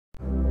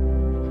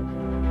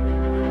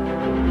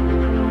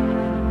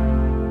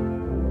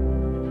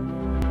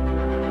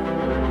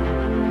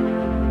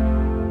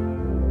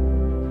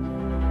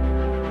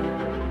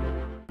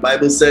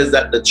Bible says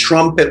that the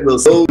trumpet will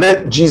sound.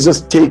 Let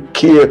Jesus take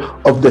care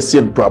of the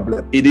sin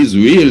problem. It is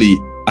really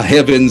a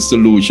heaven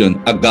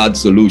solution, a God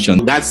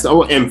solution. That's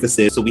our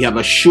emphasis. So we have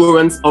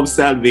assurance of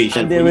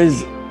salvation. And there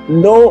is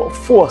no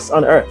force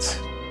on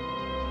earth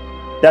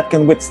that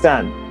can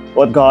withstand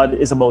what God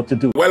is about to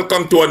do.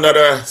 Welcome to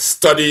another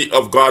study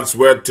of God's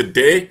Word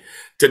today.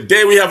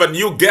 Today we have a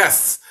new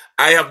guest.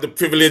 I have the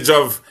privilege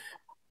of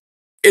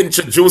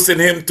introducing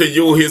him to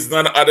you. He's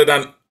none other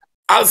than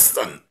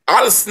Alson.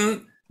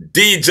 Alson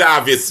D.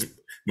 Jarvis.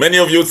 Many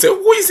of you would say,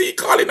 who is he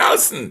calling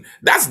Alson?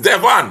 That's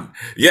Devon.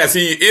 Yes,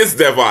 he is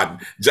Devon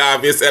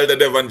Jarvis, Elder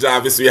Devon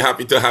Jarvis. We're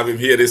happy to have him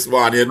here this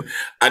morning.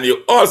 And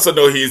you also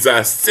know he's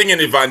a singing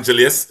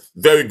evangelist,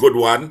 very good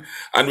one.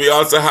 And we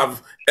also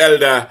have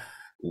Elder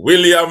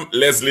William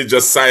Leslie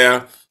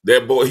Josiah.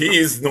 He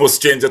is no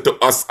stranger to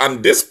us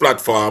on this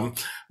platform,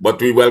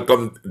 but we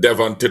welcome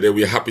Devon today.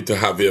 We're happy to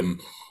have him.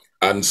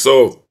 And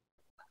so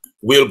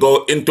we'll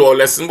go into our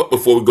lesson, but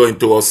before we go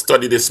into our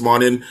study this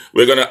morning,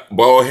 we're going to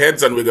bow our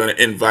heads and we're going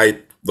to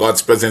invite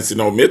God's presence in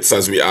our midst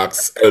as we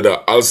ask Elder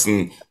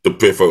Alson to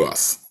pray for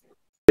us.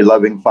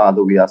 Loving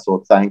Father, we are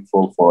so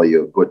thankful for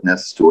your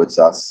goodness towards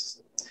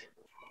us.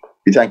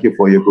 We thank you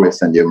for your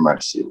grace and your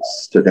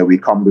mercies. Today we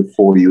come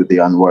before you, the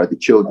unworthy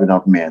children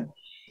of men,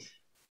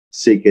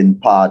 seeking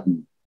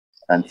pardon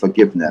and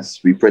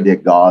forgiveness. We pray, dear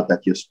God,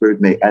 that your Spirit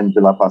may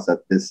envelop us at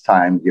this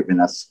time, giving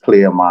us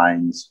clear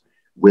minds,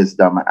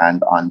 wisdom,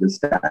 and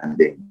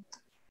understanding.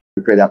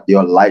 We pray that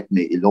your light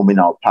may illumine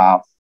our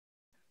path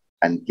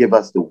and give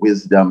us the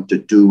wisdom to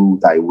do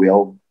thy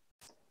will.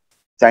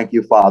 Thank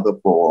you, Father,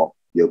 for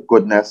your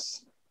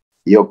goodness,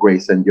 your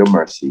grace, and your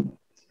mercy.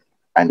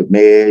 And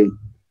may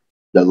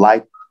the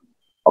light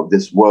of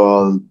this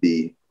world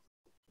be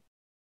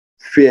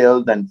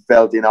filled and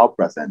felt in our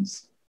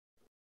presence.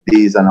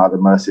 These and other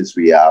mercies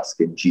we ask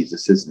in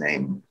Jesus'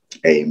 name.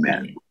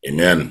 Amen.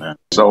 Amen.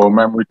 So our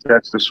memory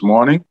text this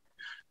morning,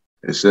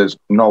 it says,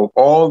 "No,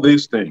 all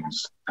these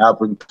things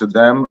happened to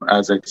them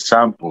as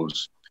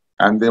examples,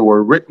 and they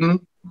were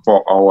written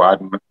for our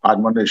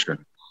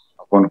admonition,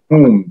 upon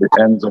whom the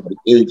ends of the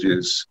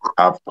ages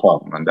have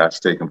come." And that's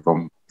taken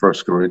from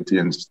 1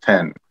 Corinthians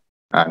 10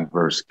 and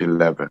verse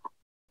 11.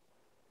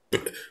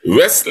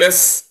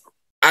 Restless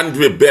and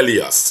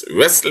rebellious.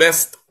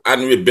 Restless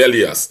and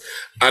rebellious.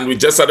 And we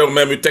just had our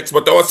memory text,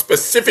 but our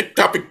specific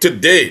topic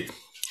today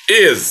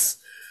is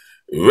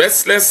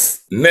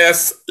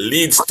restlessness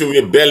leads to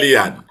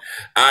rebellion.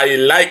 I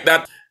like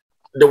that,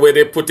 the way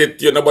they put it,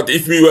 but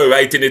if we were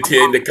writing it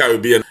here in the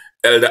Caribbean,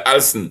 Elder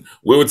Alson,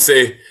 we would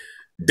say,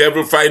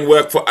 devil find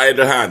work for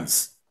idle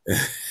hands.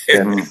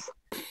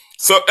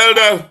 So,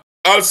 Elder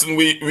Alson,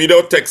 we read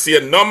our text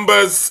here,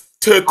 Numbers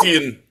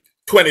 13,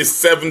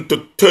 27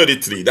 to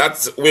 33.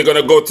 We're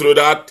going to go through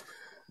that.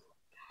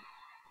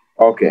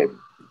 Okay.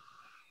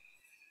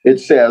 It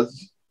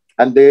says,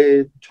 "And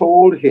they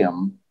told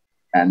him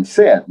and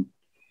said,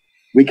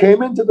 We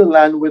came into the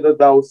land whither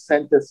thou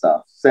sentest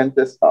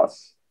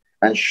us,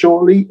 and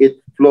surely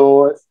it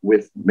floweth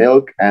with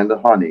milk and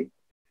honey,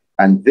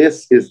 and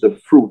this is the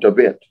fruit of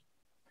it.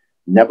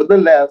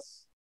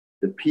 Nevertheless,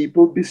 the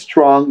people be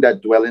strong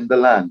that dwell in the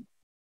land,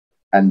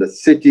 and the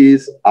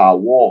cities are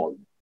walled,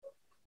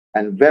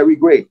 and very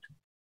great.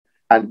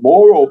 And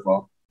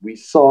moreover, we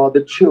saw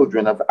the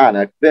children of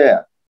Anak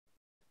there.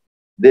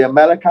 The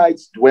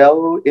Amalekites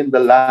dwell in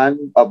the land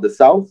of the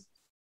south.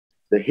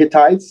 The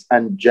Hittites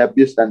and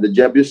the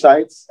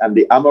Jebusites and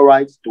the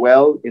Amorites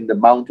dwell in the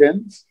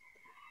mountains,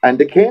 and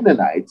the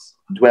Canaanites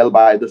dwell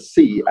by the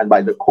sea and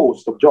by the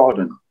coast of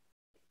Jordan.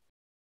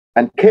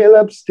 And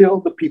Caleb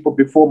stilled the people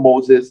before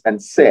Moses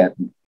and said,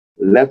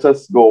 Let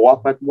us go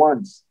up at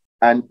once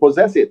and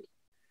possess it,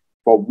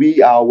 for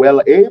we are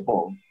well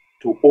able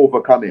to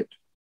overcome it.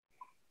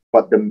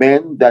 But the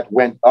men that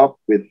went up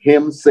with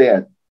him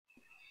said,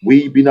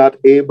 We be not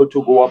able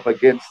to go up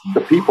against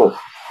the people,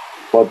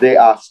 for they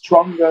are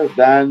stronger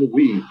than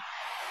we.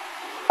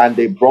 And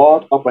they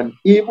brought up an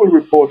evil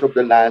report of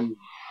the land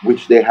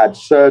which they had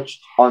searched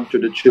unto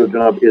the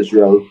children of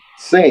Israel,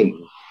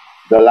 saying,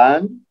 The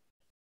land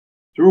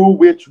through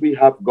which we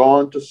have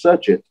gone to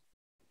search it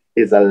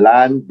is a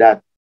land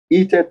that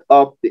eateth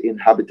up the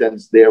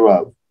inhabitants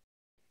thereof.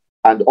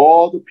 And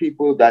all the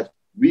people that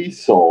we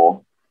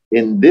saw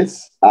in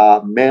this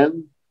are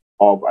men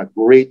of a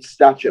great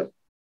stature.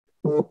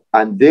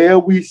 And there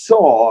we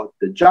saw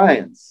the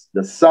giants,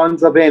 the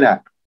sons of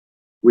Anak,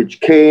 which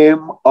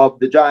came of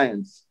the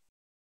giants,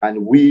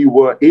 and we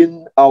were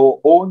in our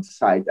own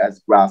sight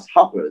as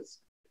grasshoppers,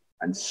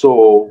 and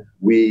so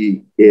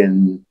we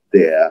in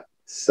their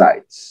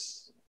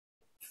sights."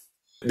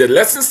 The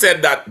lesson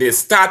said that they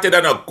started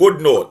on a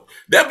good note.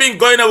 They've been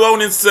going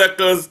around in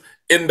circles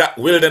in that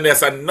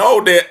wilderness, and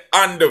now they're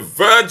on the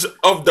verge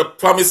of the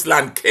promised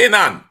land,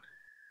 Canaan.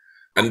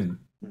 And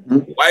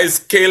wise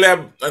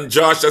Caleb and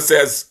Joshua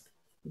says,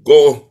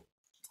 go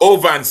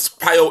over and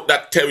spy out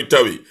that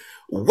territory.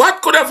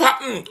 What could have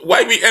happened?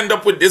 Why we end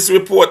up with this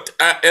report,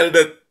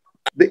 Elder?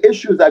 The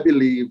issues I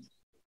believe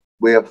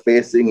we're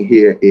facing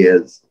here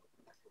is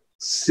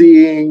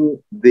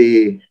seeing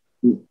the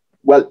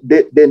well,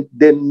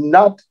 they're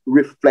not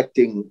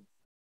reflecting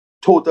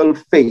total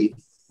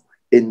faith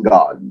in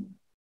God.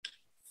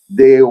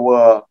 They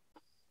were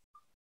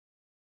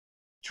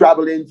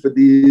traveling for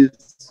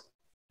these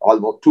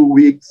almost 2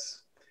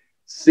 weeks,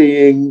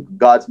 seeing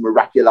God's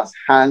miraculous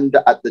hand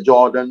at the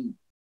Jordan,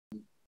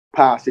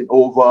 passing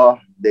over.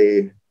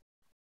 They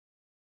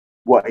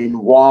were in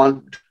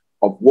want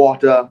of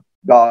water.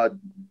 God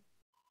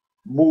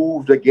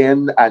moved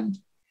again and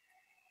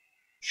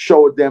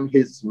showed them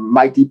his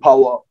mighty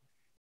power.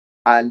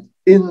 And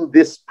in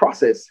this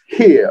process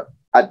here,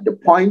 at the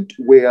point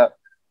where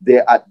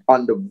they're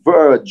on the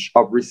verge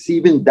of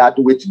receiving that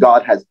which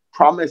God has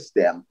promised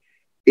them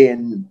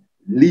in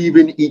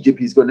leaving Egypt,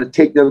 he's going to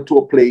take them to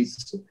a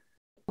place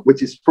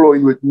which is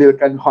flowing with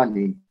milk and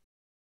honey,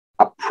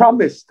 a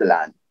promised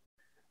land.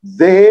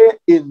 They,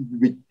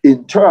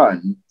 in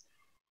turn,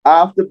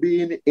 after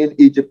being in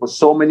Egypt for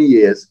so many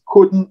years,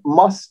 couldn't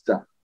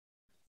muster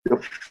the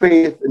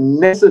faith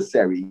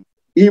necessary,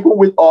 even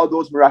with all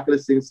those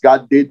miraculous things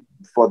God did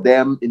for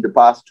them in the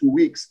past 2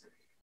 weeks.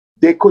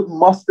 They couldn't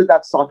muster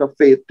that sort of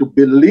faith to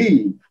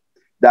believe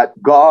that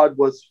God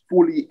was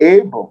fully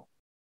able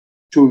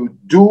to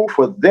do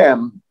for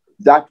them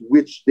that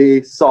which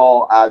they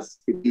saw as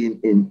being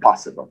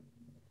impossible.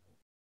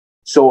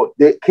 So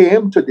they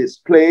came to this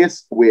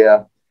place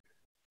where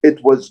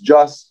it was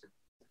just,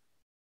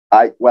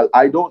 I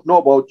don't know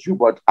about you,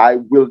 but I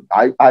will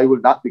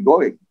not be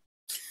going.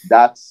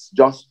 That's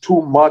just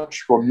too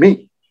much for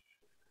me.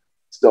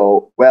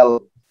 So,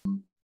 well,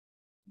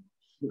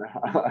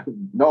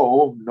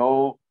 no,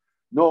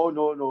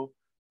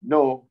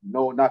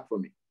 not for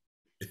me.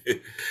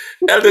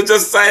 Elder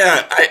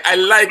Josiah, I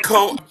like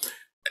how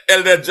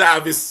Elder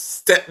Jarvis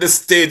set the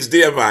stage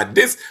there, man.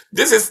 This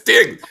is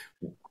thing.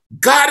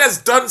 God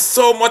has done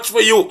so much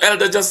for you,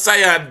 Elder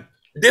Josiah.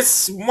 This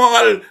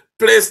small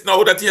place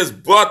now that he has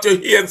brought you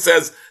here and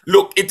says,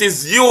 look, it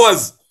is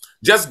yours.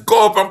 Just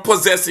go up and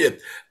possess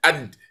it.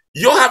 And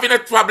you're having a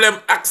problem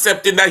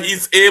accepting that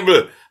he's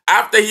able,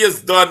 after he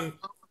has done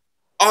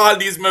all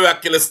these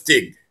miraculous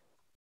things,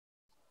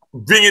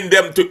 bringing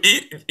them to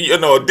eat. You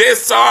know, they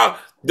saw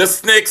the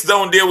snakes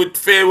down there with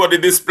Pharaoh, the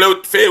display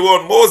with Pharaoh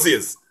and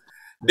Moses.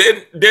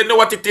 They know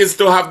what it is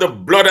to have the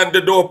blood on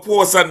the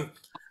doorpost and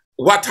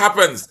what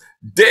happens.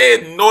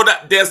 They know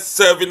that they're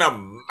serving a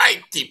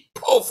mighty,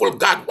 powerful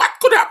God. What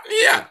could happen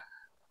here,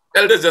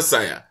 Elder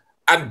Josiah?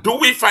 And do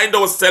we find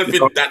ourselves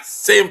in that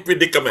same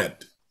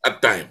predicament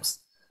at times?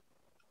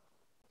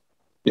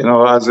 You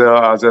know, as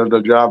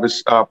Elder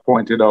Jarvis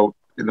pointed out,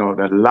 you know,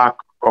 the lack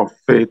of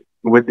faith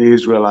with the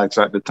Israelites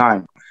at the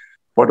time.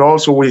 But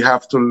also we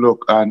have to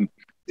look, and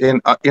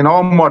in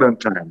our modern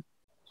time,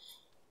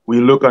 we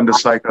look on the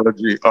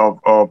psychology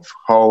of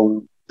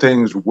how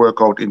things work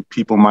out in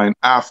people's mind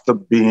after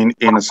being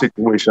in a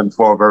situation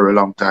for a very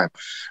long time.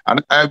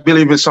 And I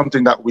believe it's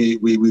something that we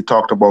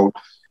talked about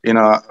in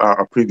a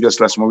previous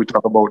lesson, when we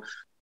talked about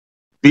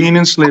being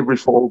in slavery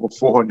for over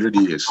 400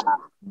 years.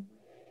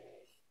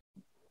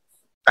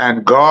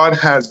 And God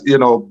has, you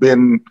know,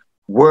 been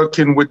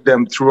working with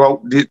them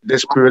throughout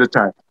this period of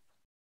time,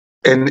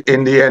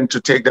 in the end,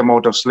 to take them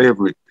out of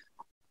slavery.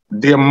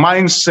 Their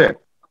mindset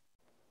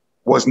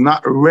was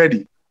not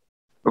ready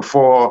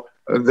for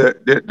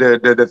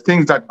the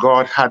things that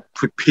God had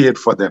prepared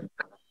for them.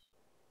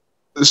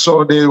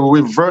 So they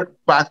revert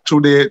back to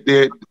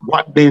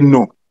what they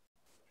know.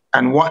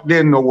 And what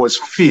they know was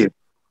fear.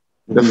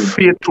 The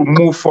fear to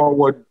move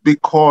forward,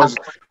 because,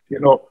 you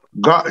know,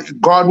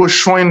 God was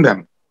showing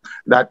them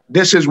that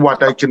this is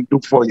what I can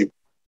do for you.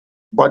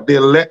 But they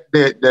let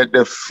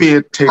the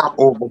fear take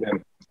over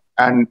them.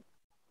 And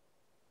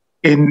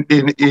in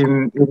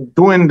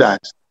doing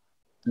that,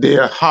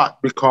 their heart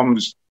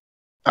becomes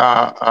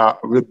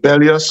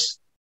rebellious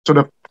to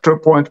the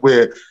point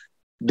where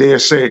they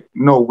say,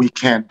 no, we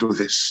can't do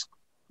this.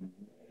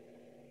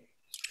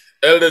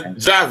 Elder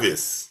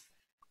Jarvis,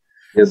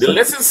 Yes, the sir.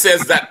 lesson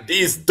says that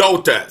these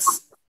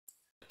doubters,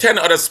 10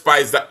 other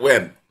spies that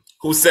went,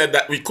 who said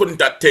that we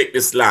couldn't take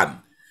this land,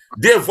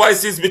 their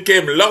voices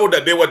became louder,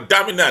 they were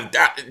dominant.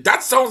 That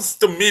sounds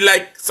to me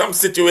like some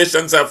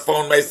situations I've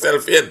found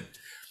myself in.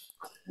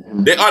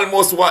 They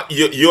almost want,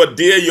 you're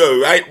there,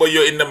 you're right, but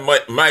you're in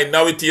the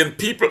minority, and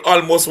people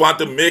almost want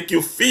to make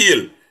you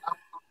feel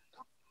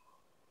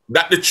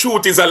that the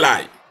truth is a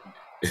lie.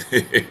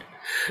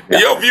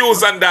 Your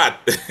views on that?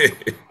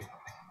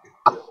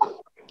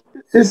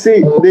 You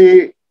see,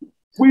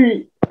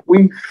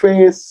 we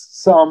face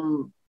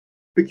some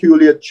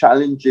peculiar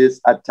challenges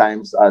at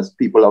times as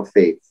people of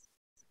faith.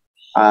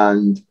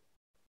 And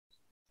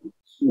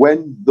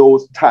when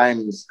those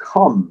times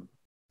come,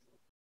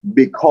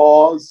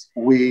 because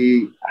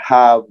we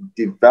have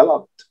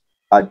developed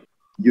a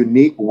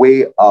unique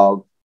way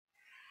of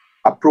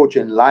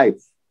approaching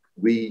life,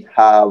 we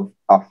have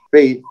a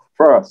faith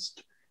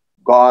first,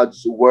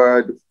 God's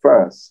word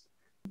first,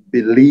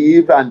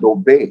 believe and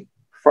obey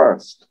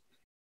first.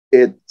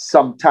 It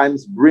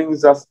sometimes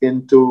brings us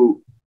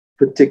into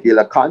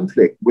particular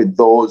conflict with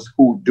those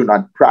who do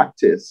not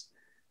practice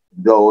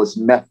those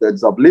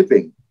methods of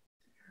living.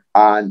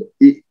 And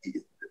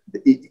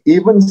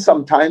even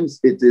sometimes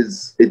it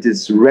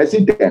is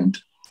resident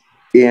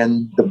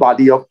in the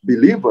body of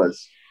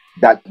believers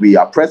that we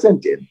are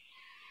present in,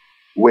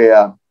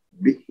 where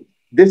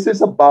this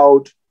is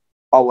about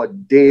our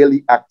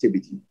daily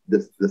activity,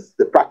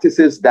 the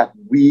practices that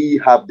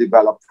we have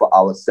developed for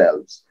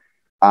ourselves.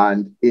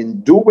 And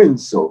in doing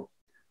so,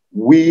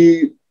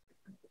 we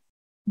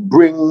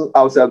bring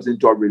ourselves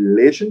into a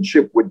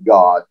relationship with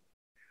God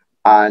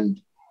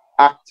and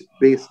act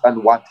based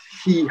on what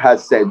He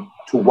has said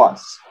to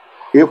us.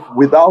 If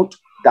without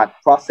that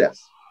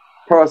process,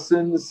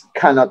 persons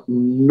cannot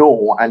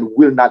know and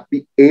will not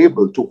be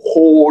able to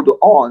hold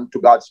on to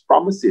God's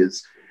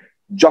promises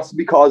just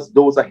because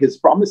those are His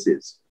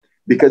promises,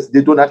 because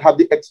they do not have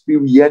the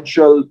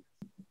experiential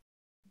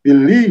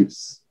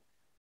beliefs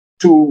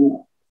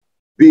to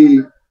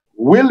be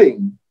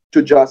willing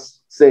to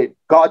just say,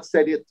 God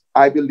said it,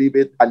 I believe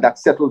it, and that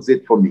settles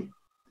it for me.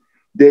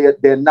 They're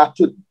not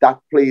to that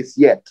place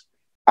yet.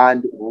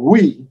 And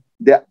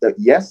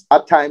yes,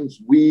 at times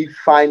we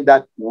find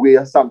that we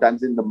are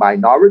sometimes in the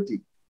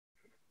minority.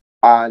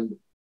 And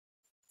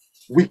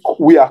we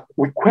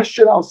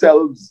question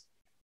ourselves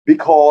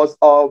because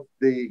of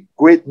the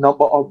great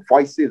number of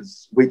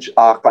voices which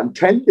are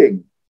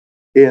contending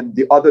in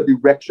the other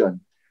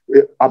direction.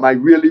 Am I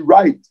really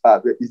right?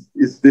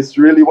 Is this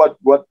really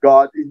what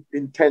God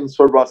intends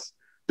for us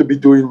to be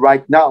doing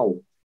right now?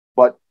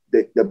 But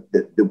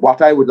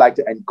what I would like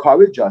to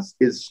encourage us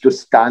is to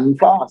stand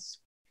fast,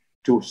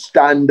 to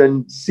stand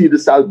and see the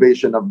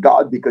salvation of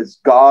God,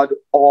 because God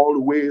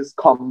always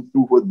comes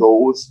through for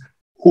those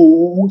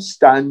who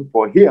stand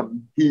for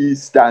Him. He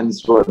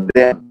stands for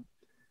them.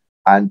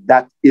 And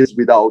that is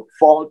without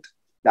fault.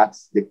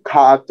 That's the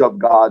character of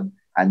God.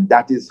 And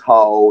that is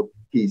how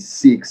He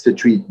seeks to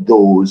treat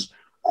those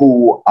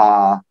who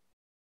are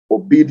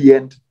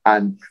obedient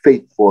and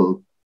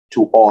faithful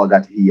to all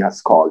that He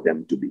has called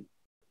them to be.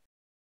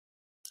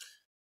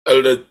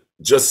 Elder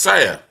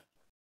Josiah,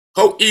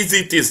 how easy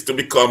it is to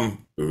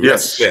become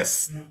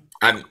restless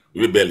and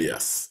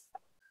rebellious.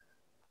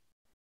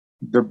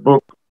 The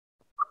book,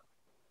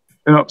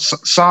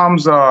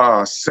 Psalms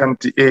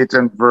 78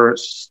 and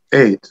verse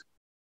 8,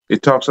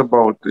 it talks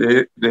about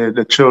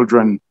the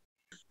children.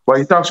 But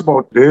he talks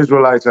about the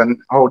Israelites and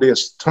how they're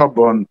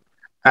stubborn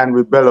and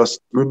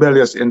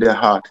rebellious in their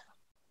heart.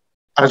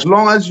 As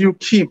long as you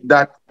keep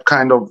that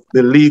kind of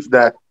belief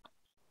that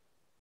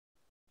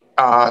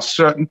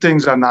certain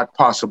things are not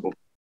possible,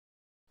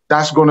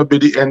 that's going to be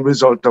the end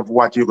result of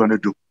what you're going to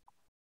do.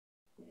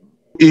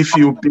 If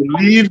you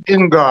believe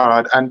in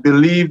God and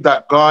believe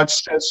that God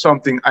says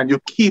something, and you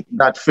keep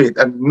that faith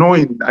and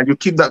knowing, and you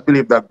keep that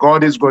belief that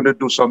God is going to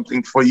do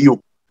something for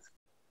you,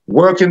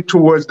 working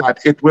towards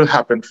that, it will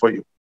happen for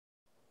you.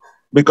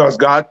 Because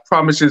God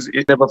promises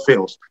it never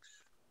fails.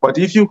 But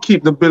if you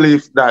keep the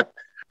belief that,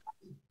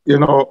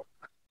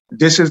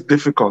 this is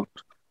difficult,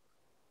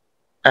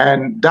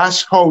 and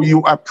that's how you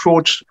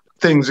approach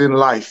things in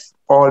life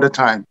all the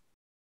time,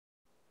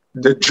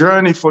 the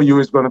journey for you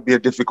is going to be a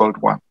difficult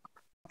one.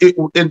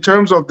 In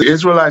terms of the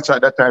Israelites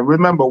at that time,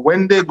 remember,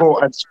 when they go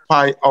and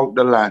spy out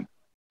the land,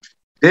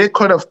 they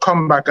could have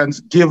come back and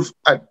give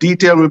a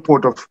detailed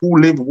report of who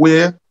lived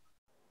where,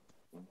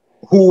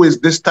 who is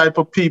this type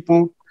of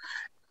people.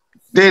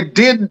 They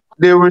did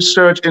their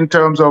research in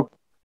terms of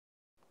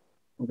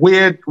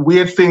where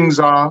things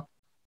are,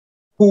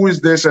 who is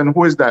this and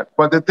who is that.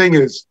 But the thing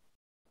is,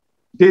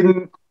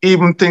 didn't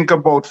even think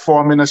about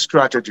forming a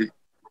strategy.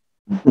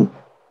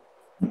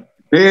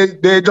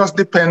 They just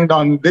depend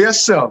on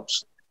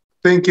themselves,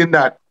 thinking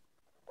that,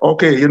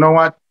 okay, you know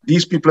what,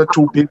 these people are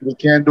too big, we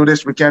can't do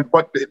this, we can't.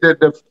 But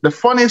the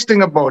funniest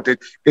thing about it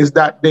is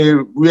that they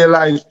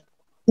realize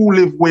who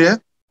live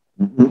where,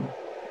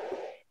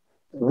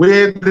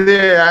 where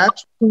they're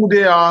at, who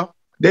they are.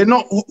 They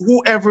know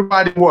who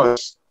everybody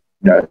was.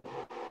 Yeah.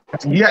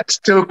 Yet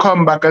still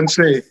come back and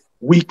say,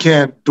 we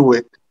can't do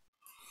it,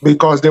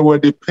 because they were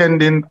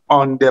depending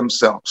on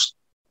themselves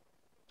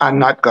and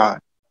not God.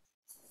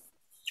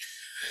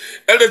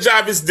 Elder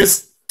Jarvis,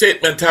 this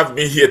statement have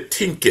me here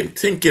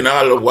thinking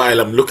all the while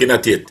I'm looking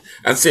at it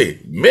and say,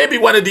 maybe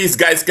one of these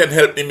guys can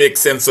help me make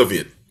sense of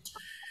it.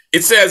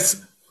 It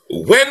says,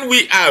 when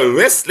we are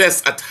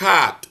restless at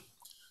heart,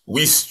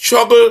 we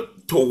struggle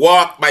to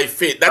walk by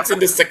faith. That's in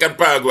the second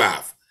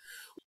paragraph.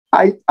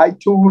 I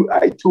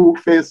too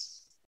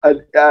face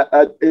an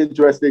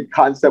interesting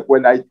concept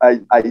when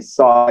I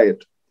saw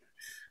it.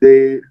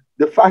 The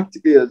fact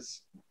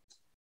is,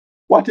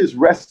 what is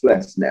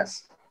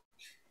restlessness?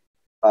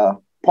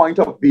 Point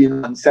of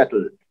being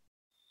unsettled,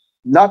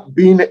 not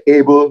being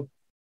able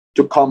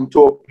to come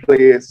to a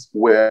place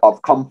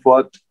of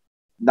comfort,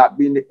 not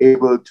being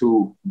able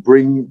to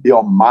bring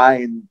your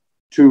mind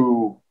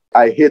to,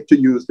 I hate to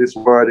use this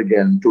word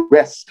again, to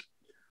rest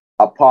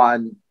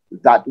upon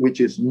that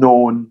which is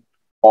known,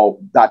 or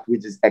that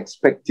which is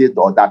expected,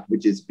 or that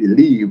which is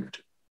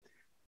believed.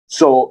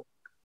 So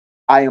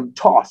I am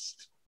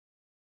tossed.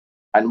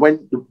 And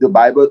when the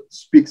Bible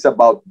speaks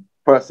about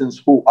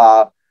persons who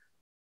are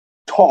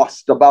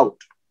tossed about,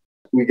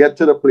 we get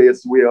to the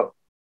place where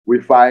we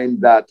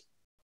find that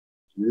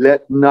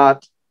let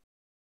not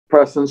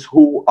persons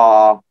who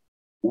are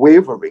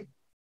wavering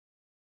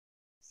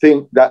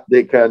think that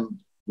they can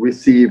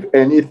receive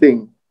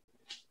anything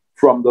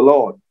from the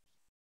Lord,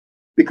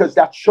 because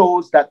that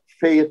shows that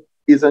faith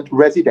isn't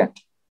resident.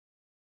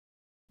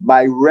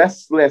 My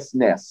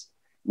restlessness,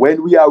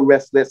 when we are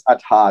restless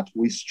at heart,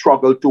 we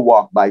struggle to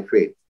walk by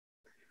faith,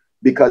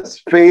 because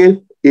faith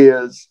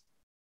is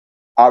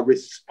a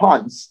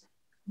response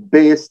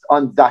based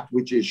on that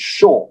which is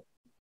sure.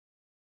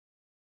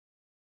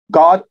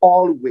 God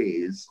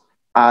always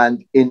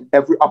and in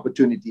every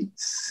opportunity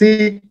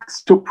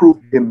seeks to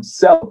prove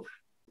himself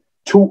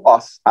to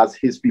us as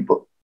his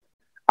people.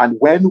 And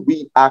when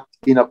we act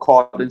in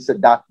accordance to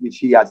that which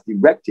he has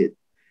directed,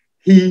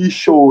 he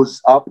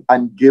shows up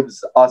and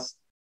gives us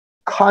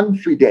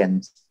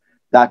confidence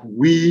that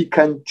we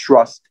can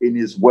trust in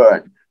his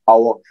word.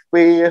 Our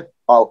faith,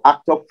 our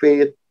act of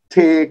faith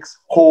takes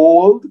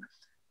hold,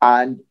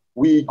 and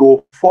we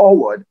go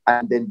forward,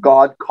 and then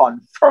God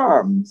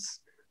confirms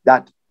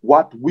that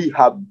what we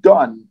have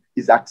done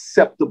is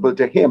acceptable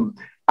to him,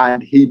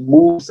 and he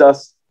moves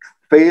us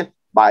faith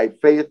by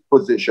faith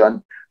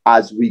position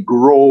as we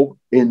grow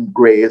in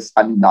grace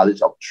and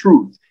knowledge of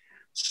truth.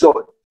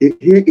 So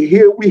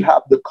here we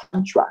have the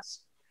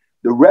contrast.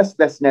 The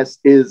restlessness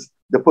is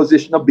the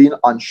position of being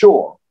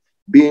unsure,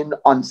 being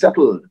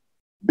unsettled,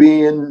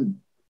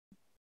 being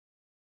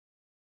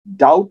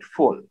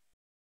doubtful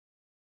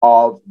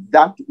of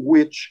that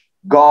which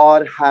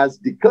God has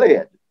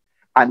declared.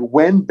 And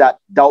when that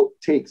doubt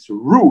takes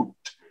root,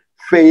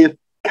 faith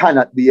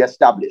cannot be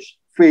established.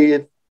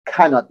 Faith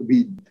cannot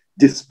be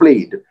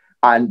displayed.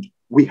 And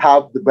we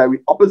have the very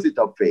opposite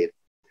of faith.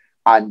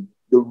 And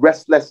the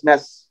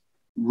restlessness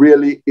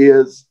really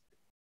is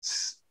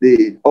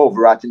the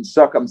overarching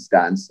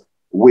circumstance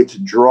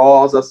which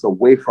draws us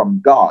away from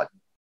God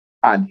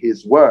and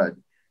his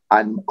word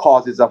and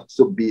causes us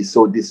to be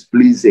so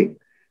displeasing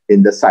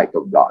in the sight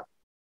of God.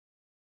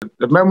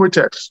 The memory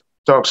text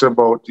talks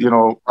about,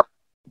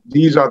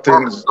 these are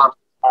things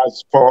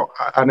as for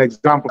an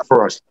example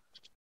for us.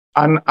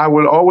 And I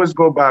will always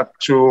go back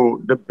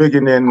to the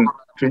beginning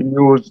to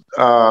use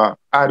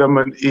Adam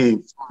and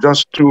Eve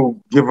just to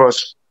give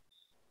us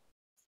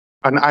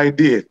an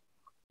idea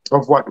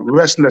of what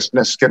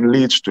restlessness can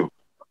lead to.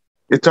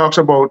 It talks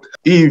about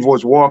Eve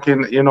was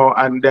walking,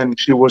 and then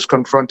she was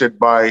confronted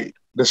by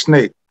the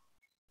snake.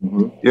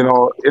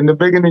 Mm-hmm. In the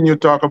beginning, you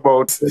talk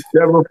about the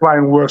devil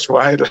find works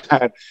for idle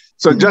hand.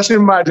 So just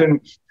imagine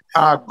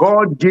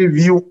God gave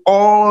you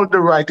all the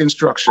right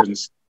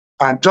instructions,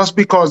 and just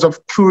because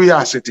of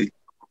curiosity,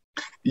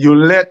 you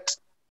let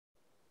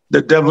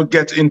the devil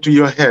get into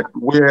your head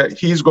where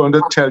he's going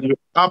to tell you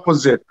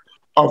opposite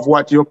of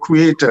what your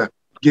creator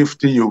gives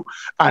to you.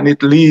 And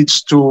it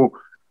leads to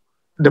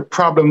the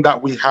problem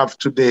that we have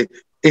today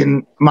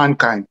in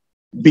mankind,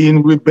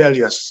 being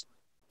rebellious,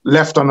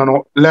 left on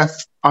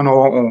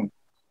our own.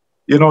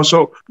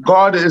 So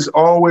God is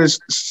always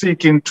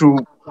seeking to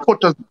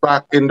put us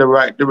back in the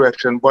right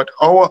direction, but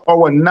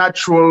our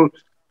natural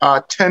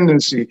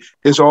tendency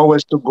is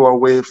always to go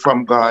away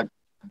from God,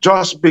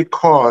 just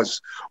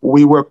because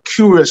we were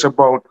curious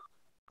about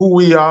who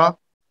we are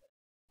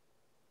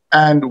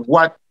and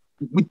what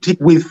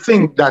we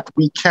think that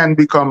we can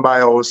become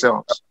by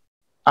ourselves.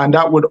 And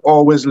that would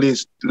always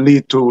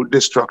lead to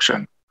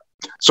destruction.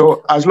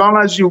 So as long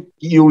as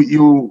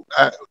you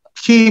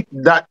keep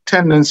that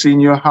tendency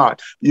in your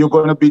heart, you're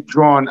going to be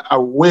drawn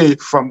away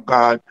from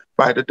God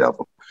by the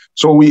devil.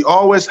 So we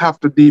always have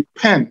to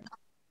depend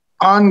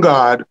on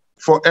God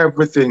for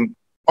everything,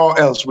 or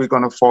else we're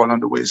going to fall on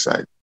the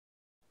wayside.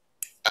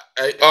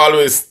 I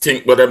always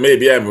think, but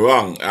maybe I'm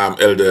wrong,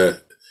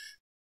 Elder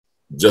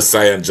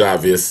Josiah and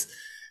Jarvis,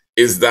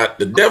 is that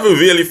the devil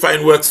really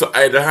find works for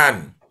either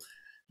hand.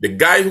 The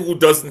guy who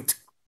doesn't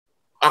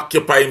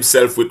occupy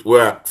himself with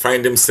work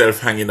find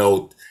himself hanging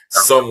out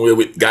somewhere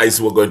with guys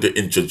who are going to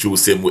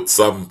introduce him with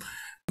some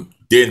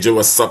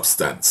dangerous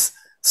substance,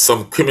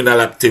 some criminal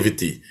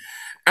activity.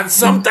 And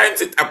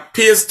sometimes it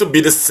appears to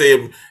be the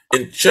same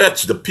in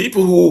church. The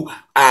people who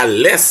are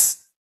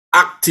less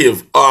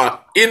active or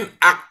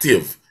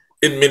inactive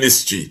in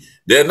ministry,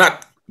 they're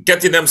not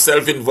getting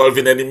themselves involved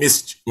in any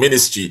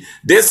ministry.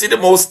 They see the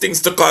most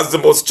things to cause the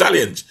most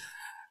challenge,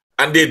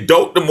 and they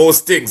doubt the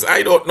most things.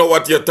 I don't know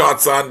what your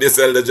thoughts are on this,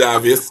 Elder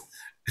Jarvis.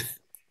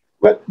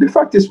 Well, the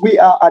fact is we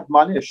are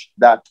admonished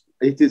that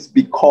it is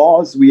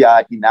because we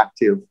are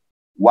inactive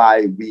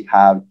why we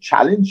have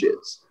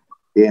challenges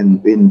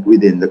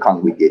within the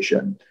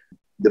congregation.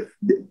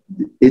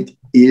 It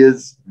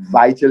is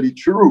vitally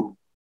true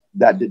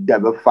that the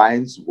devil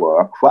finds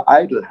work for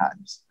idle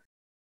hands.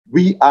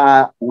 We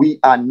are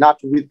not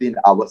within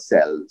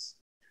ourselves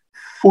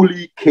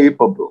fully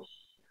capable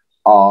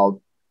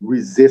of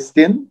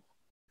resisting.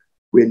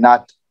 We're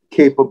not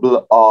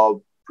capable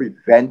of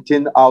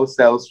preventing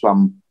ourselves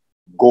from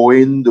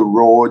going the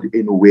road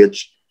in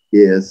which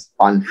is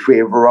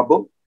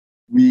unfavorable.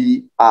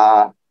 We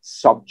are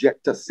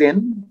subject to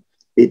sin.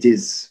 It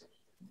is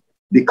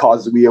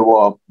because we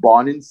were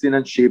born in sin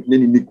and shaped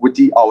in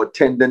iniquity, our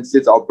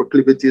tendencies, our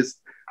proclivities,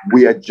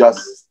 we are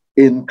just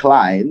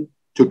inclined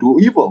to do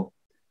evil.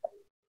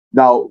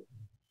 Now,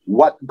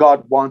 what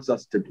God wants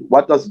us to do,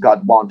 what does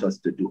God want us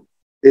to do,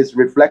 is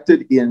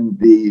reflected in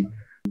the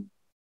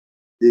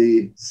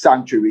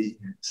sanctuary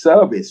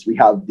service. We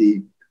have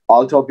the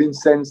altar of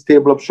incense,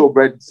 table of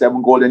showbread,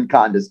 7 golden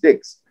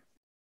candlesticks.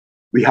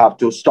 We have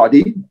to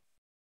study,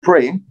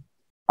 pray,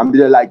 and be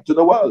the light to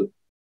the world.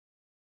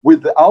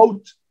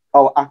 Without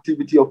our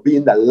activity of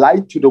being the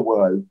light to the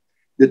world,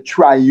 the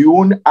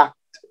triune act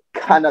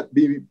cannot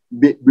be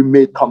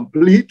made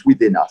complete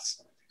within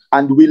us.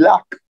 And we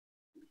lack.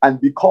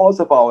 And because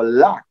of our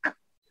lack,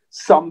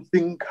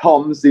 something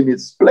comes in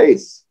its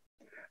place.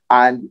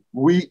 And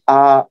we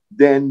are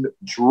then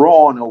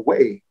drawn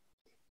away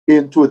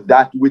into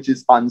that which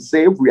is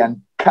unsavory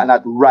and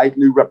cannot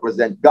rightly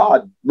represent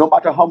God, no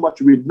matter how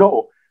much we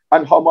know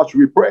and how much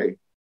we pray.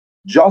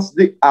 Just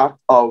the act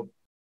of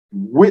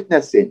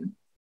witnessing,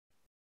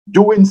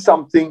 doing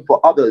something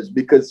for others,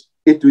 because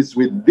it is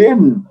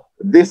within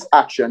this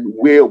action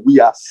where we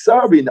are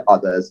serving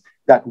others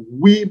that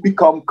we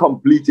become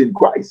complete in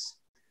Christ.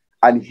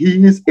 And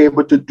he is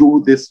able to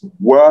do this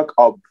work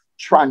of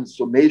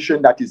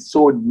transformation that is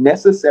so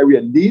necessary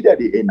and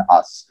needed in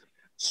us.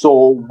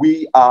 So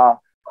we are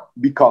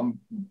become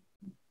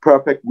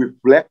perfect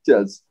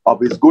reflectors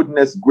of his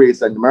goodness,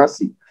 grace, and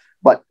mercy.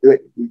 But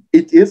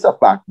it is a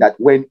fact that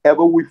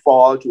whenever we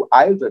fall to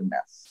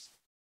idleness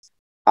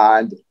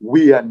and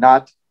we are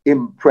not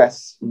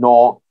impressed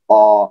nor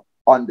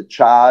on the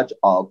charge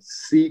of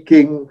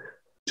seeking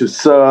to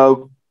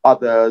serve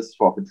others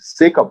for the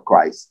sake of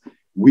Christ,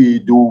 we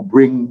do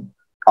bring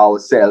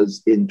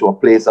ourselves into a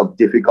place of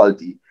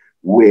difficulty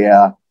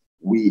where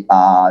we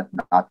are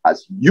not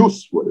as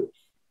useful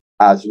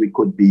as we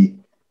could be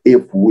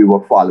if we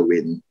were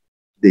following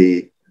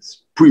the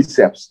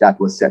precepts that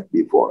were set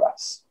before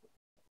us.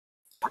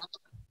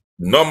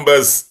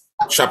 Numbers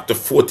chapter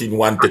 14,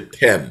 1 to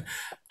 10.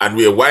 And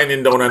we're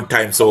winding down on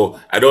time, so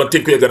I don't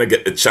think we're going to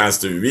get the chance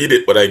to read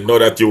it, but I know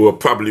that you will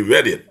probably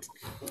read it.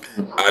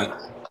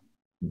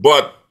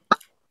 But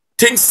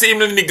things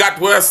seemingly got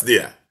worse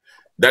there.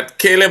 That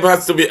Caleb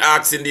has to be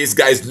asking these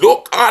guys,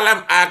 look, all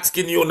I'm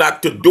asking you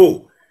not to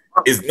do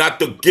is not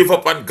to give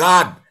up on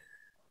God.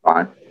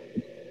 Fine.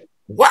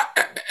 What?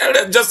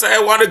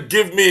 Josiah, want to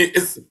give me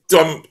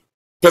some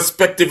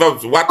perspective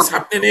of what's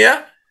happening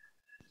here?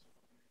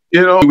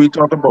 You know, we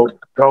talked about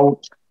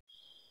doubt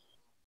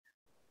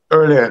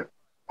earlier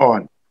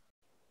on.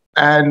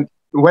 And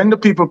when the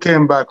people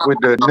came back with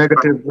the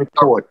negative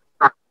report,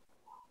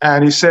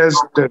 and he says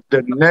that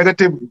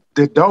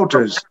the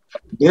doubters,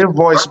 their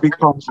voice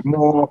becomes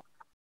more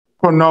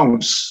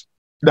pronounced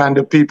than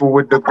the people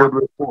with the good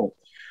report.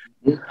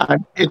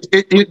 And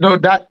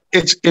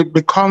it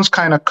becomes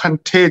kind of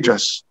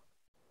contagious,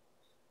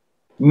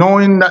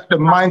 knowing that the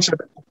mindset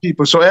of the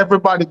people. So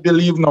everybody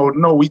believe,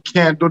 no, we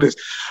can't do this.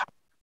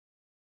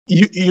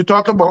 You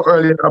talked about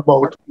earlier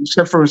about,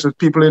 say for instance,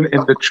 people in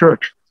the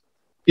church.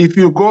 If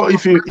you go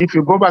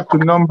back to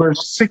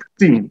Numbers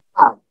 16,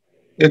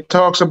 it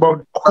talks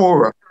about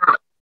Korah.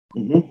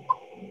 Mm-hmm.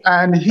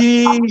 And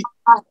he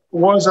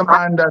was a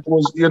man that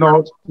was,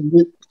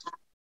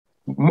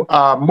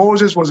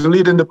 Moses was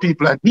leading the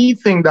people, and he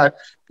think that,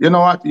 you know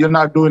what, you're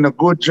not doing a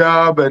good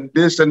job and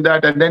this and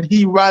that. And then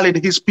he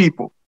rallied his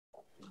people.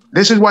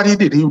 This is what he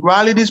did. He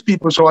rallied his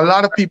people. So a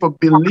lot of people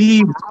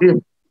believed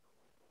him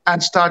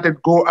and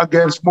started go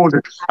against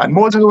Moses. And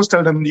Moses was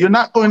telling them, you're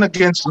not going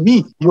against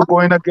me. You're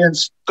going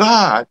against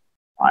God.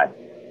 I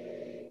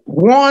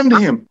warned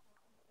him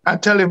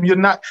and tell him, you're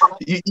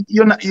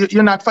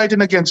not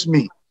fighting against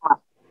me.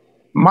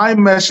 My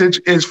message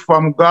is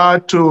from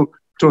God to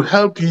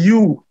help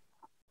you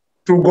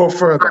to go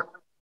further.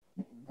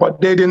 But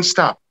they didn't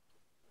stop.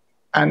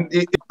 And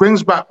it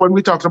brings back when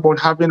we talked about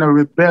having a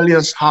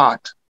rebellious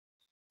heart.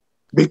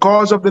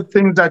 Because of the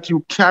things that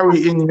you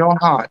carry in your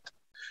heart,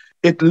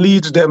 it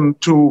leads them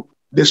to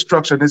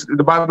destruction.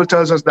 The Bible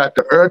tells us that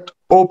the earth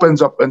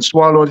opens up and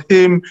swallowed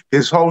him,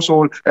 his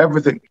household,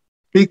 everything,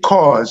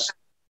 because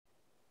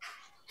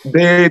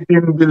they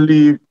didn't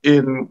believe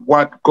in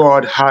what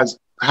God has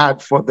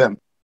had for them.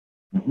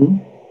 Mm-hmm.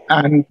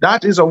 And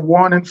that is a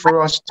warning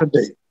for us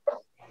today.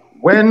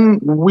 When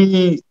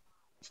we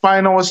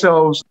find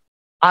ourselves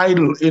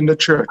idle in the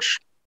church,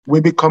 we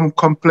become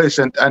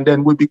complacent, and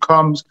then we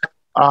become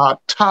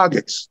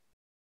targets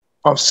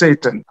of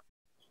Satan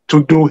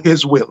to do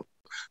his will.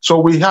 So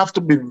we have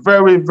to be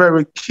very,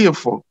 very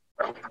careful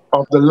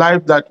of the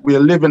life that we are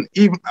living,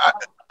 even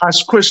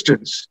as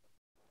Christians,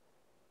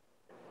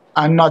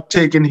 and not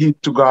taking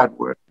heed to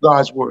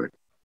God's word.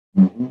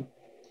 Mm-hmm.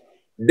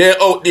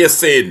 They're out there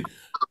saying,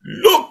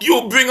 look,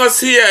 you bring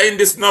us here in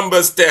this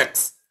Numbers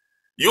text.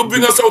 You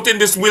bring us out in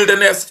this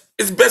wilderness.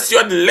 It's best you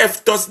had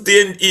left us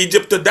there in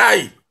Egypt to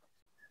die.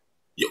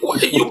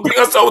 You bring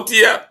us out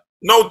here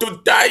now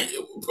to die.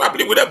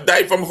 Probably would have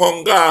died from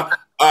hunger,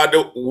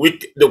 the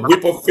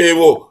whip of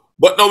Pharaoh.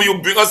 But now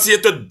you bring us here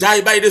to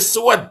die by the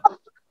sword.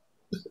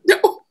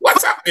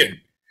 What's happening?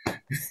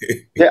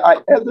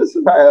 This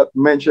is I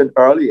mentioned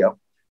earlier,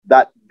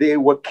 that they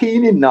were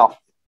keen enough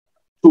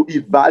to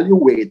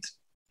evaluate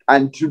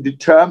and to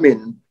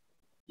determine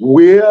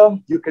where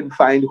you can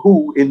find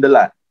who in the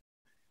land.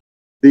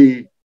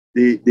 The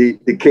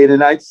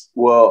Canaanites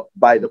were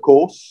by the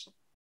coast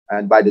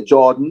and by the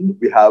Jordan.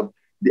 We have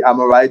the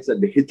Amorites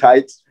and the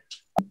Hittites,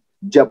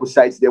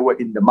 Jebusites, they were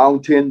in the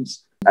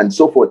mountains and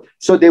so forth.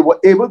 So they were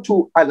able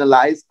to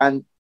analyze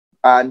and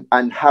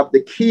have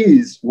the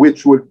keys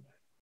which would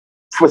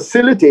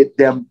facilitate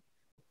them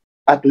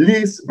at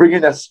least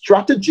bringing a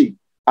strategy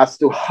as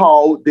to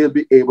how they'll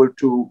be able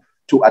to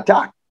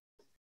attack.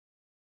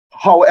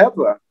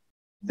 However,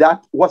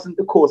 that wasn't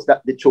the course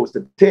that they chose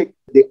to take.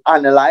 The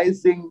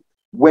analyzing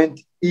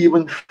went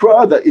even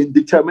further in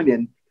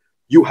determining,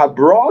 you have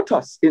brought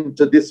us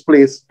into this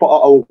place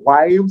for our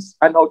wives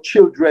and our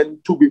children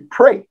to be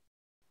prey.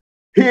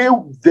 Here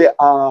they're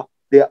on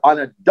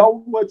a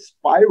downward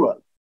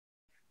spiral,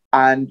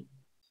 and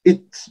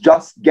it's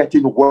just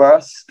getting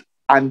worse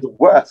and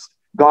worse.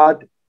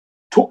 God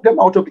took them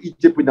out of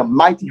Egypt with a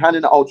mighty hand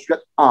and an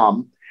outstretched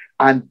arm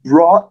and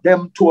brought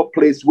them to a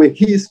place where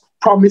he's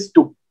promised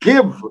to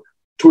give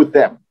to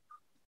them.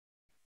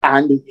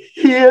 And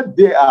here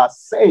they are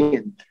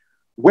saying,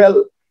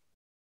 well,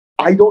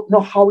 I don't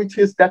know how it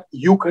is that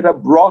you could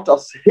have brought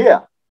us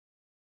here.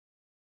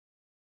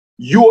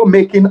 You're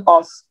making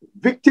us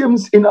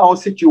victims in our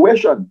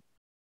situation.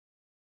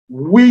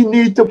 We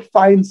need to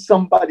find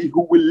somebody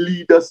who will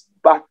lead us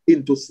back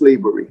into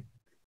slavery.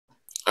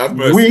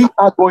 We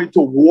are going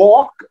to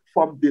walk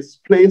from this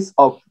place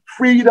of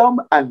freedom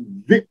and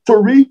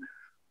victory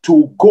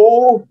to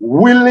go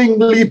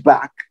willingly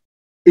back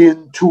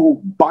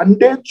into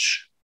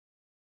bondage,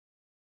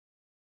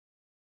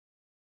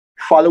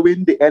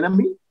 following the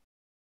enemy.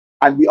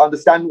 And we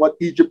understand what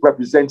Egypt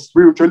represents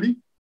spiritually.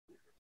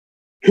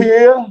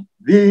 Here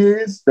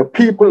is the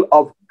people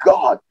of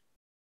God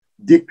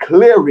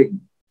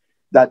declaring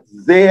that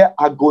they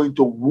are going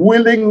to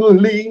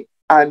willingly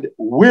and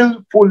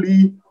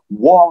willfully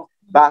walk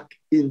back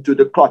into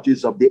the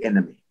clutches of the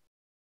enemy.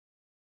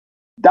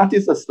 That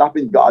is a slap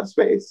in God's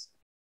face.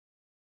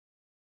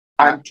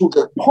 And to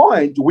the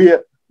point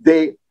where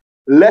they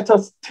let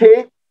us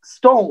take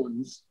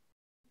stones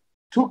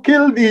to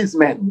kill these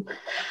men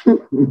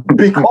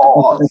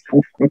because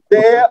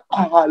they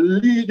are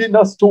leading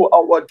us to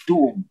our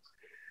doom.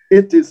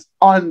 It is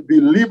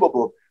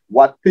unbelievable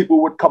what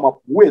people would come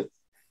up with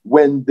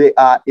when they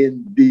are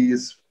in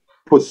these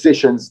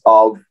positions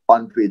of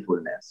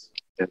unfaithfulness.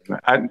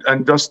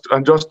 And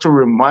just to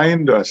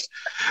remind us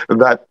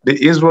that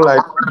the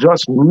Israelites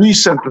just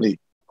recently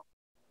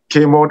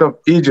came out of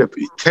Egypt.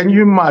 Can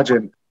you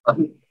imagine?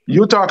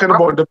 You're talking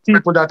about the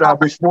people that are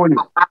before you.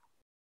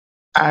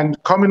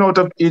 And coming out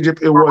of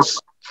Egypt, it was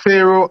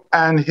Pharaoh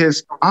and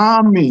his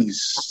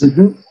armies.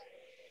 Mm-hmm.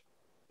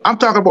 I'm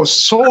talking about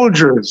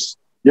soldiers.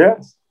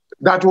 Yes.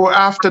 That were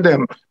after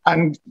them.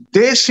 And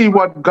they see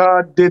what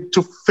God did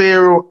to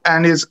Pharaoh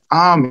and his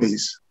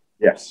armies.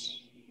 Yes.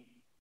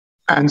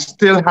 And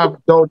still have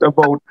doubt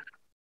about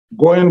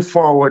going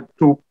forward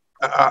to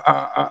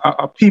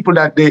a people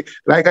that they,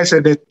 like I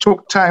said, they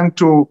took time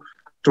to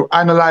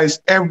analyze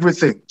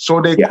everything.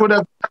 So they could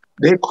have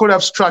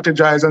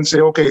strategized and say,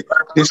 okay,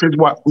 this is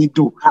what we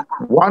do.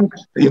 One,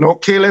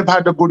 Caleb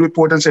had a good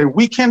report and said,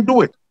 we can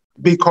do it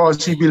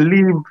because he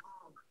believed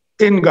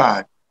in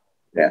God.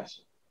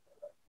 Yes.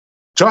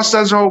 Just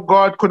as how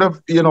God could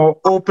have,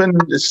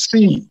 opened the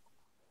sea,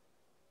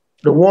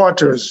 the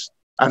waters,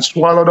 and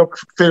swallowed up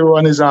Pharaoh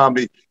and his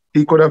army,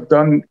 he could have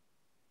done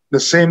the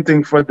same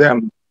thing for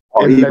them.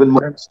 Or even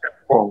more.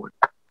 Step forward.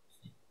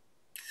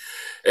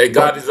 Hey,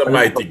 God is a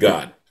mighty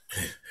God.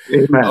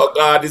 Amen. Oh,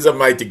 God is a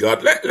mighty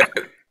God.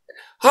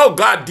 How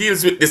God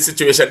deals with this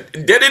situation.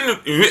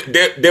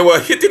 They were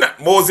hitting at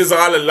Moses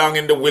all along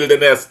in the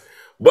wilderness.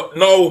 But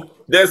now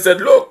they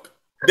said, look,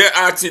 they're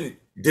asking,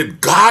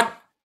 did God?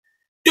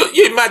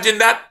 You imagine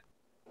that?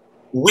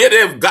 Where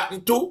they've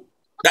gotten to?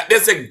 That they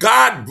say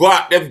God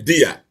brought them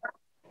there.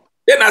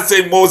 They're not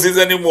saying Moses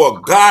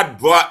anymore. God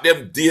brought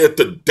them there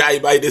to die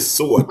by the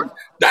sword.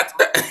 That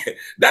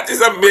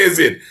is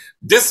amazing.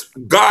 This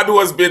God who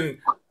has been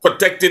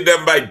protecting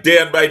them by day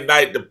and by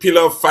night, the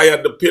pillar of fire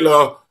and the pillar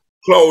of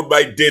cloud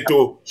by day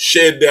to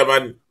shade them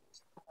and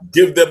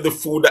give them the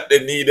food that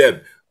they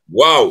needed.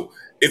 Wow.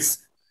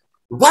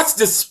 What's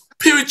the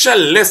spiritual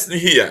lesson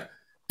here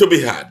to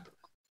be had?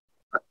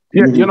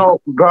 Yeah,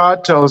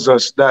 God tells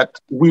us that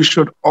we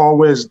should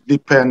always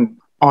depend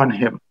on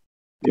him.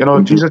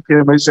 Jesus came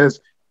and he says,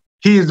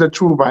 he is the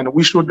true vine.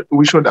 We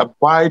should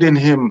abide in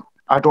him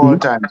at all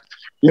times.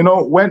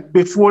 When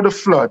before the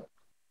flood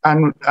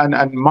and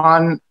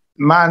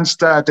man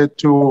started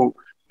to,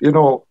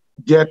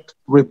 get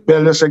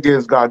rebellious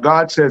against God.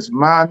 God says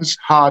man's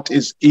heart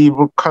is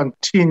evil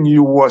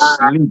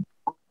continuously.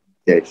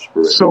 Yes,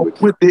 so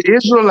with the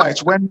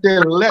Israelites, when they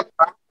let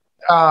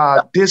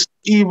this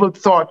evil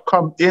thought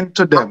come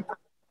into them,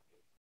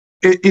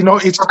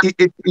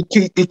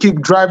 it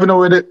keep driving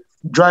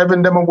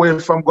them away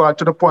from God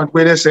to the point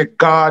where they say,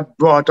 God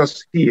brought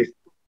us here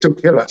to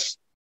kill us.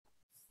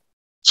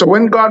 So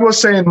when God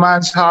was saying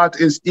man's heart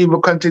is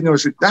evil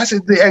continuously, that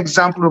is the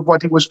example of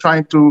what he was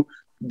trying to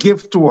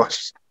give to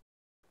us,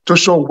 to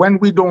show when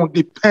we don't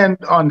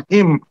depend on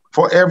him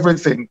for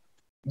everything,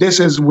 this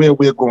is where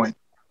we're going.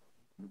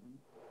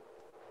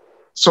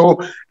 So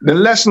the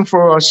lesson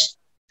for us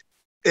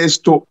is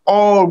to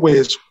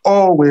always,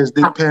 always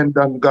depend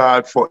on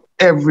God for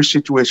every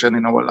situation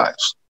in our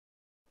lives.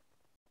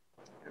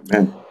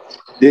 Amen.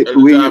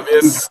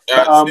 Jarvis,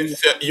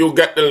 since you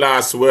get the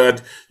last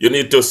word, you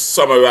need to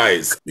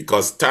summarize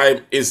because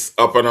time is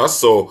up on us.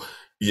 So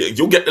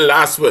you get the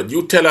last word.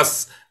 You tell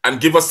us and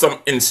give us some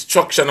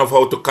instruction of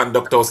how to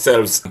conduct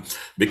ourselves.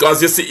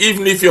 Because you see,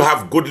 even if you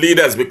have good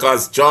leaders,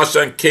 because Josh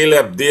and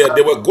Caleb, they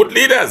were good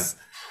leaders.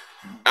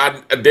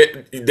 And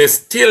they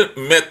still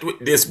met with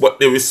this, but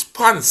the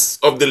response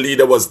of the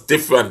leader was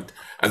different.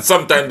 And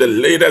sometimes the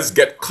leaders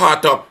get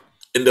caught up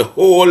in the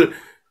whole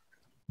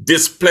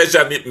displeasure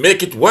and it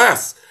make it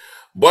worse.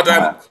 But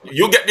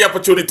you get the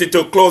opportunity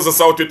to close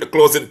us out with the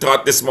closing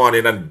thought this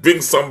morning and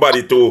bring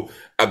somebody to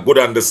a good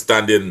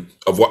understanding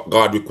of what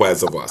God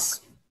requires of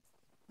us.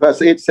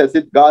 Verse 8 says,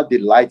 if God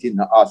delight in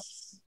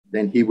us,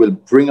 then he will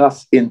bring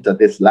us into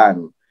this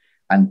land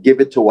and give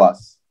it to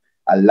us,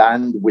 a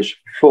land which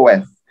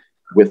floweth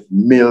with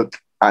milk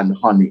and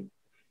honey.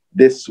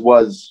 This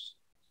was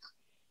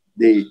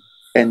the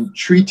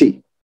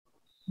entreaty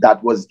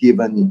that was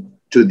given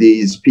to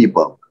these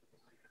people.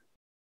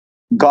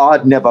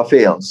 God never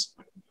fails.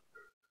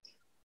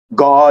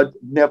 God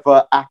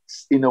never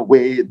acts in a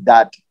way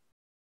that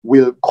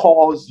will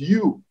cause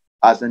you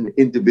as an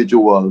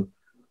individual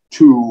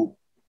to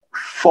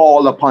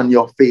fall upon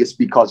your face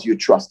because you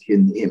trust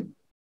in him.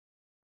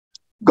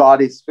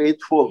 God is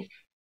faithful.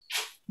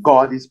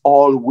 God is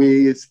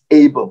always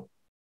able.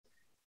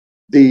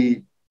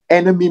 The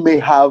enemy may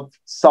have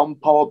some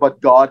power, but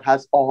God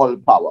has all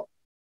power.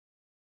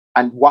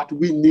 And what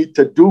we need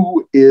to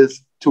do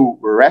is to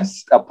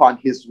rest upon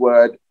his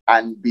word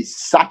and be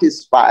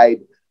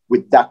satisfied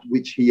with that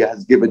which he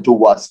has given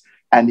to us.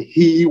 And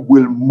he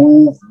will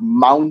move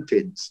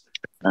mountains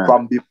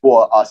from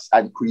before us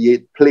and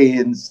create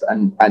plains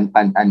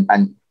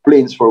and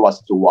plains for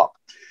us to walk.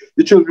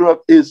 The children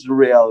of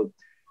Israel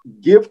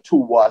give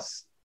to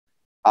us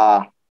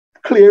a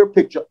clear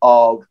picture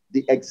of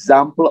the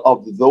example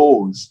of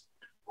those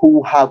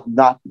who have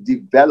not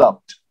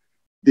developed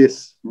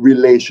this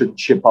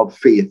relationship of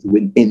faith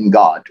within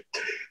God.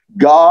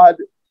 God,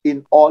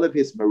 in all of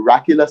his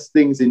miraculous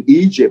things in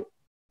Egypt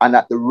and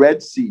at the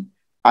Red Sea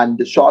and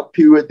the short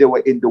period they were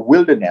in the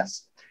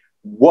wilderness,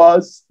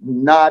 was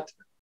not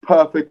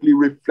perfectly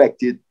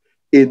reflected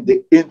in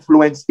the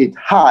influence it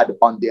had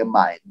on their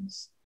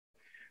minds,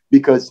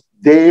 because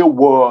they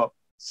were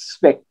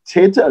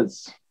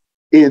spectators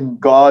in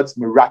God's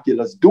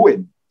miraculous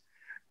doing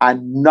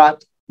and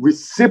not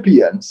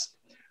recipients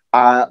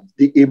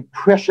the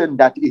impression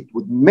that it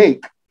would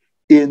make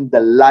in the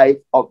life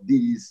of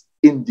these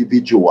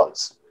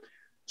individuals.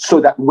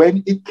 So that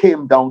when it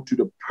came down to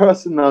the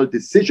personal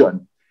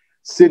decision,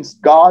 since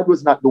God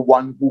was not the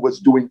one who was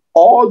doing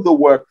all the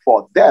work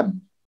for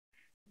them,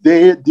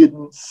 they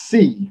didn't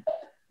see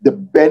the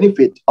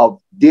benefit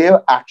of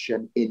their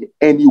action in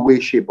any way,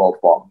 shape, or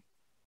form.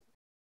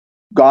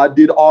 God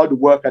did all the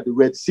work at the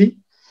Red Sea.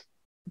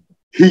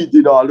 He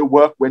did all the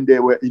work when they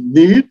were in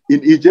need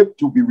in Egypt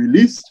to be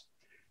released.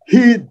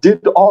 He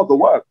did all the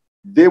work.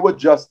 They were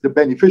just the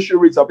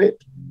beneficiaries of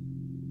it.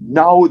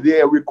 Now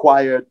they are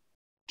required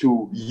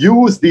to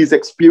use these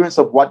experiences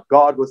of what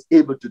God was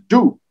able to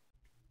do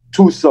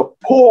to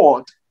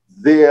support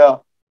their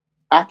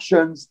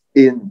actions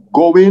in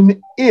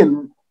going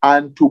in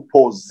and to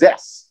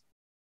possess.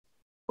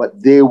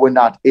 But they were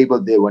not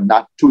able, they were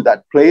not to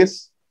that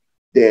place.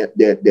 Their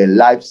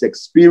life's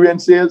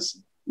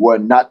experiences were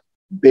not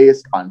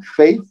based on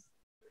faith.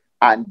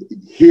 And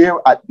here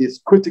at this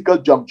critical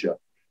juncture,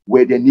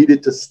 where they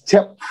needed to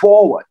step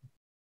forward,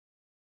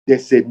 they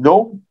said,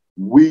 no,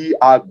 we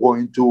are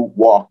going to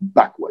walk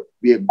backward.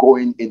 We are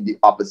going in the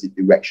opposite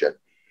direction.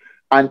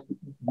 And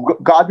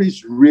God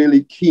is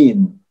really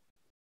keen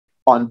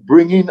on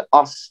bringing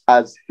us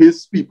as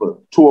his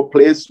people to a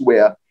place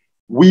where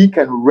we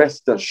can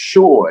rest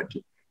assured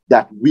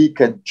that we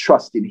can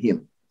trust in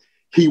him.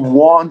 He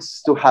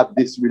wants to have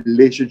this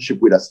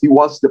relationship with us. He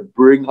wants to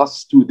bring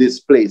us to this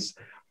place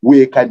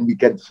where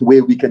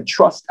we can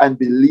trust and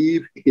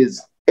believe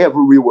his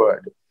every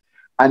word.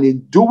 And in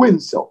doing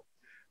so,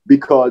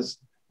 because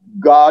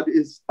God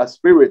is a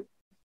spirit,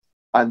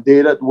 and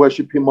they that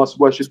worship him must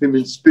worship him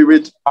in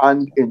spirit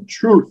and in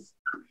truth.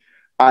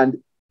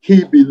 And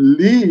he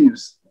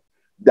believes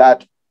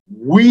that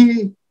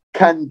we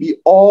can be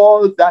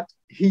all that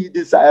he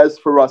desires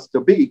for us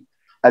to be,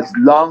 as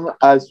long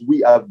as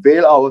we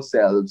avail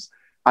ourselves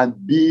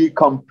and be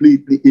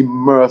completely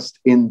immersed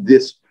in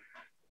this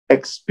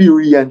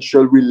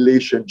experiential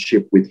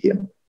relationship with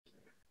him.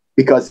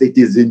 Because it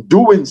is in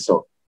doing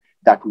so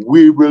that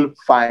we will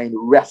find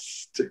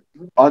rest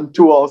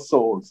unto our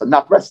souls, and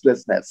not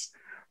restlessness,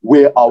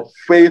 where our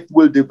faith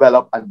will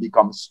develop and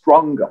become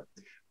stronger,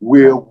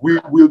 where we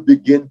will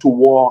begin to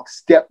walk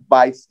step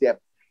by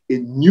step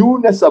in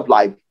newness of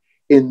life,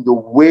 in the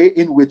way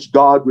in which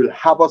God will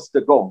have us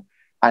to go.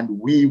 And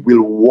we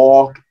will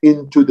walk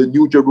into the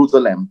New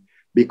Jerusalem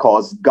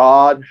because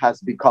God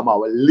has become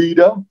our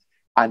leader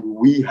and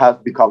we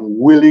have become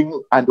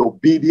willing and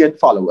obedient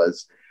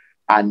followers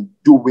and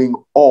doing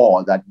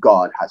all that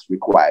God has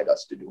required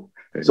us to do.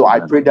 Amen. So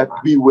I pray that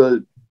we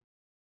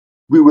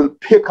will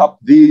pick up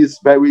these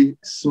very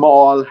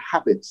small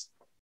habits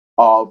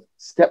of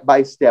step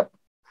by step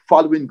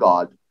following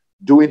God,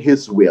 doing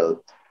his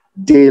will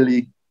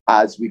daily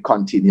as we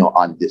continue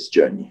on this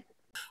journey.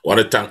 I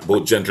want to thank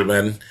both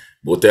gentlemen,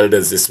 both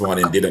elders this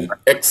morning did an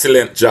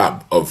excellent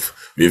job of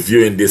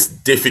reviewing this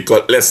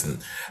difficult lesson.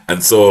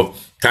 And so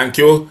thank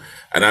you.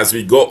 And as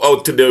we go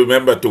out today,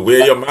 remember to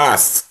wear your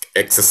mask,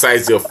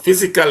 exercise your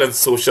physical and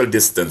social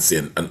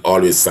distancing, and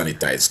always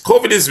sanitize.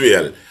 COVID is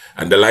real,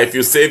 and the life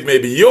you save may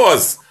be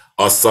yours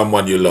or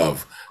someone you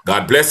love.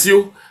 God bless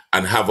you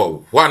and have a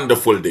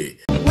wonderful day.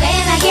 When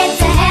I get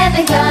to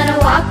heaven, gonna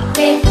walk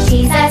with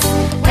Jesus.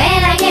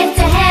 When I get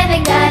to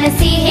heaven, gonna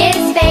see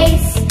his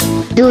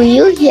face. Do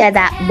you hear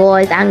that,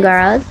 boys and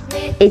girls?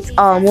 It's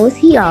almost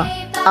here.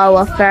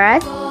 Our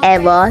first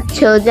ever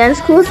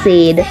children's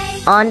crusade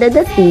under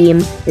the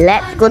theme,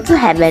 Let's Go to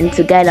Heaven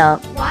Together.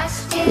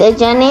 The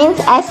Jennings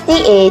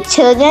SDA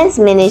Children's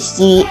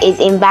Ministry is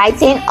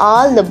inviting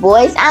all the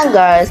boys and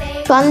girls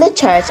from the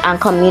church and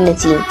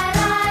community.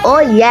 Oh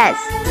yes,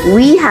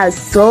 we have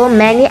so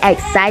many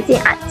exciting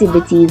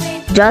activities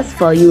just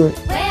for you.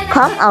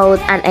 Come out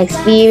and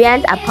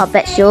experience a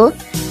puppet show,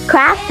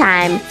 craft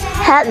time,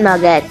 health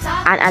nuggets,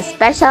 and a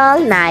special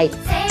night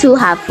to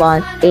have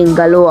fun in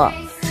galore,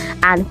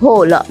 and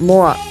whole lot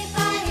more.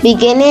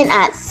 Beginning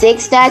at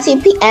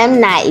 6:30 p.m.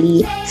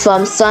 nightly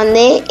from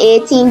Sunday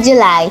 18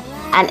 July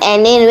and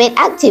ending with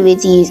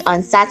activities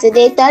on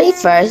Saturday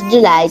 31st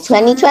July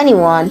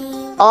 2021,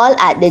 all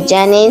at the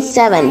Jennings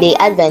Seventh-day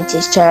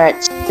Adventist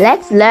Church.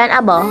 Let's learn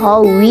about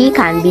how we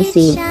can be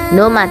saved,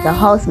 no matter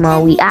how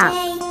small we are.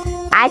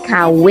 I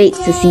can't wait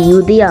to see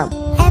you there.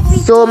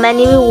 So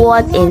many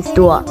rewards in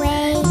store.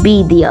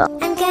 Be there.